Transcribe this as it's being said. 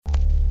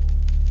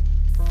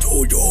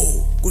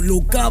con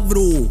lo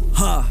cabro,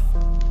 ja.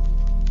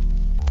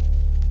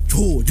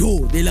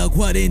 Yo de la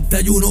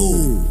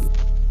 41.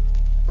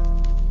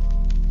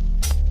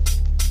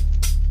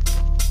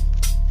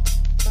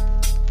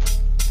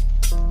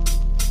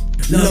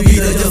 La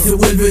vida ya se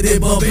vuelve de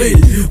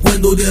papel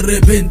cuando de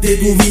repente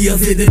tu vida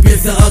se te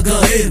empieza a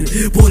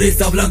caer por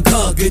esa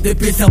blanca que te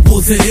empieza a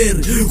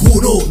poseer.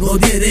 Uno no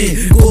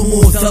tiene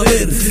cómo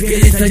saber que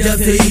esta ya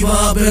se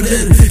iba a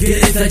perder, que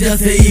esta ya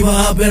se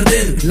iba a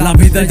perder. La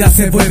vida ya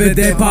se vuelve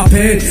de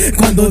papel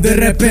cuando de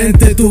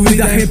repente tu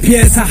vida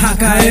empieza a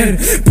caer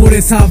por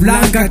esa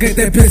blanca que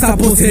te empieza a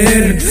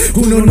poseer.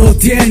 Uno no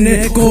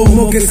tiene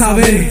cómo que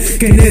saber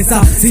que en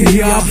esa se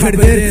iba a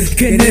perder,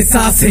 que en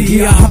esa se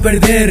iba a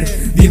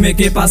perder. Dime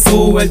qué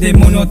pasó, el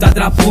demonio te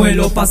atrapó en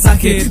los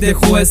pasajes,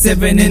 dejó ese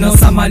veneno,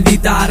 esa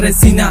maldita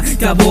resina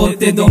que a vos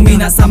te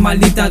domina, esa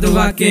maldita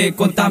droga que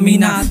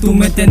contamina, tu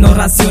mente no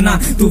raciona,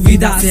 tu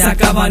vida se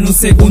acaba en un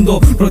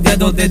segundo,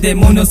 rodeado de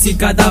demonios y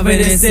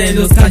cadáveres en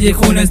los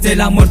callejones de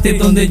la muerte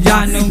donde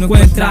ya no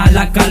encuentra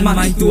la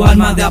calma y tu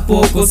alma de a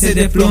poco se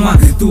desploma,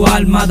 tu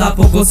alma de a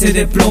poco se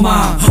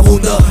desploma.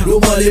 Abunda lo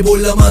vale por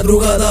la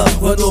madrugada,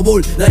 cuando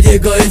vol la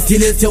llega el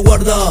silencio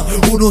guarda,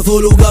 uno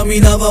solo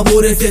caminaba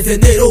por ese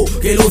sendero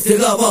que lo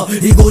cegaba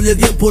y con el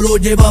tiempo lo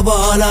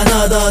llevaba a la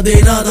nada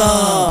de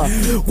nada.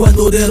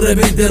 Cuando de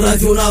repente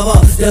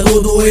reaccionaba, ya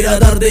todo era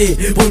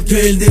tarde,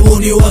 porque el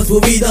demonio a su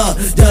vida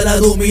ya la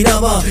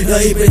dominaba. Y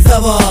ahí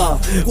pensaba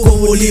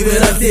cómo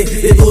liberarse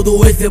de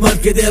todo ese mal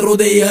que te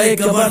rodea,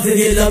 escaparse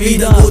de la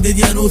vida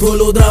cotidiano,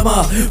 solo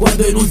drama.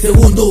 Cuando en un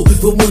segundo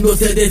tu mundo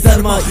se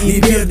desarma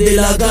y pierde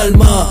la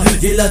calma,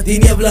 y en la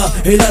tiniebla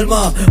el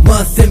alma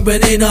más se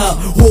envenena.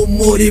 Un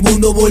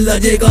moribundo por la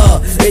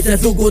llega, esa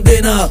es su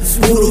condena,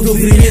 puro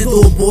sufrimiento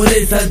por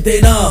esa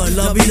antena.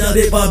 La vida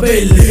de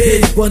papel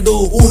es cuando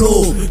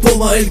uno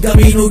toma el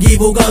camino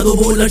equivocado,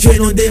 por la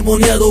lleno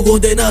endemoniado,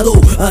 condenado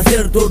a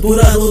ser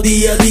torturado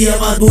día a día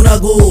más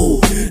duraco,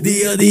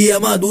 día a día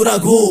más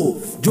duraco.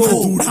 Yo.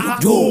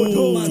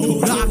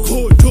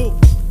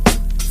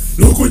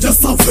 Loco, ya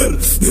saber,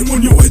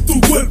 demonio en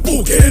tu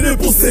cuerpo quiere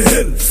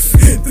poseer,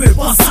 entre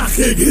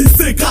pasaje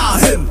gris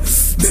caer.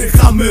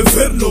 Déjame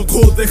ver,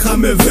 loco,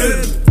 déjame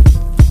ver.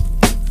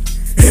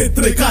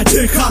 Entre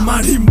calleja,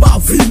 marimba,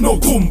 vino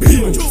con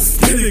vino,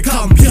 quiere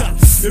cambiar,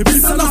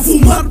 empiezan a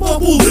fumar para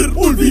poder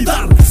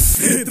olvidar.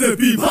 Entre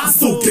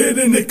vivazo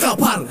quieren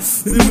escapar,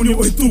 el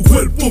demonio en tu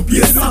cuerpo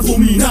empieza a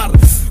dominar.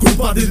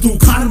 Culpa de tu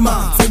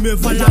karma, se me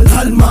vaya el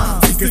alma,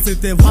 es que se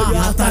te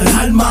vaya hasta el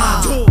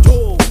alma.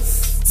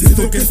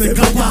 Siento que se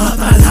escapa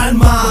hasta el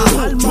alma.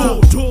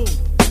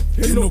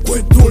 Que no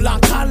encuentro la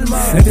calma.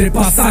 Entre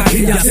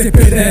pasaje ya se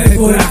pierde el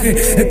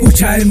coraje,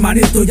 escucha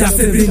hermanito, ya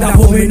se brinda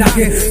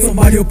homenaje. Son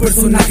varios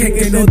personajes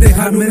que nos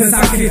dejan un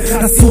mensaje.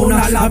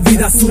 Razona, la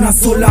vida es una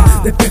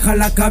sola, despeja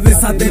la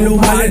cabeza de los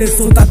males.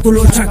 Son tantos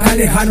los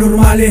chacales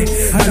anormales,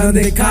 hablan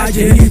de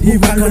calle y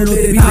buscan los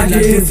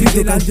detalles. Si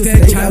te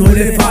contesta no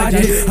le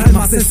falle,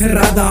 almas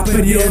encerradas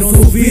perdieron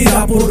su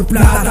vida por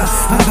plata.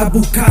 Anda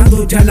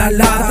buscando ya la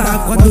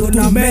lata, cuando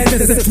tu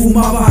mente se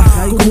fumaba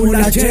como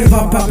la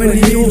hierba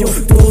papelillo,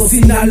 todo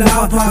sin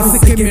alaba. No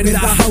sé qué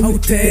verdad a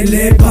usted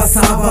le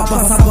pasaba.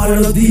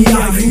 Pasaban los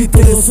días y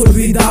todo se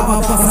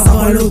olvidaba.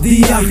 Pasaban los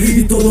días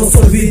y todo se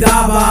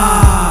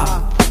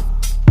olvidaba.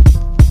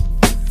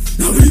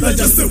 La vida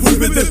ya se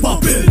vuelve de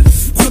papel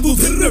cuando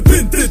de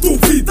repente tu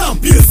vida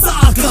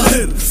empieza a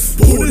caer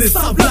por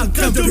esa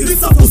blanca que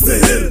empieza a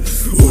poseer.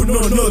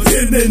 Uno no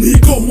tiene ni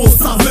cómo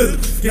saber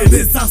que en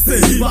esa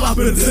se iba a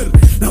perder.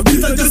 La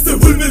vida ya se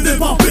vuelve de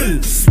papel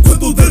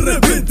cuando de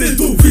repente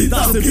tu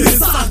vida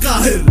empieza a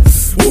caer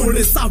por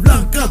esa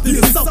blanca te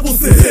empieza a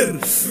poseer.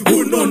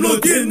 Uno no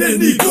tiene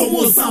ni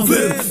cómo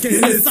saber que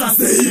en esa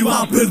se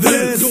iba a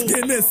perder, que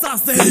en esa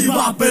se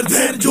iba a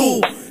perder.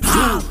 Yo.